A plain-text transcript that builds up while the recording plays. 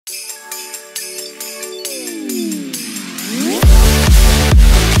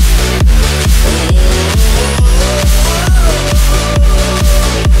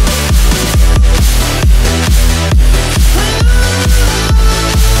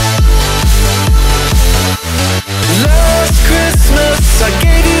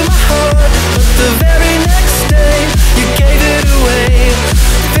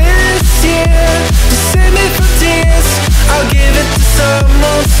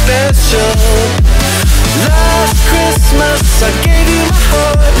special. Last Christmas I gave you my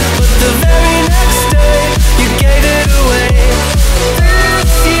heart, but the very next day you gave it away.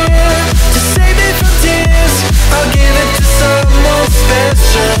 This year, to save it from tears, I'll give it to someone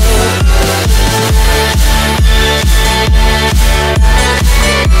special.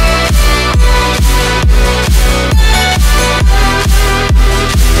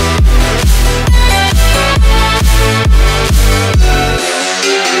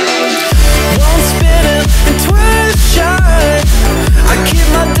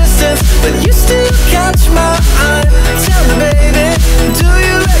 But you still catch my eye. Tell me, baby, do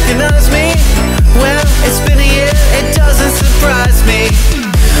you recognize me? Well, it's been a year, it doesn't surprise me.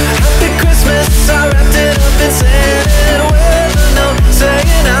 Happy Christmas, I wrapped it up and sent it with a note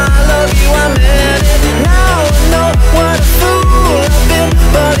saying I love you, I meant it. Now I know what a fool I've been,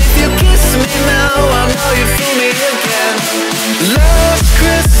 but if you kiss me now, I know you fool me again. Last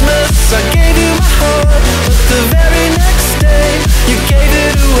Christmas I gave you my heart, but the very next day you gave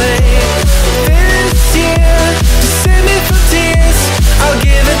it away. This year, to save me from tears, I'll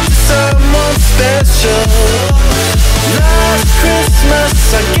give it to someone special. Last Christmas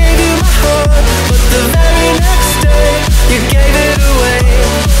I gave you my heart, but the very next day you gave it away.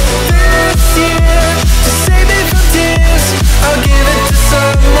 This year, to save me from tears, I'll give it to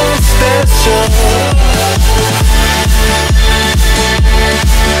someone special.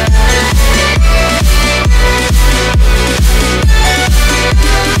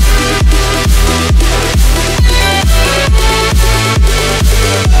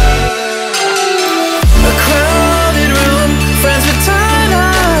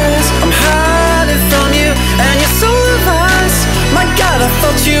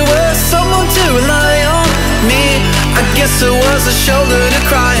 You were someone to rely on. Me, I guess it was a shoulder to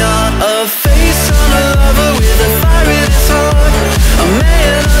cry on.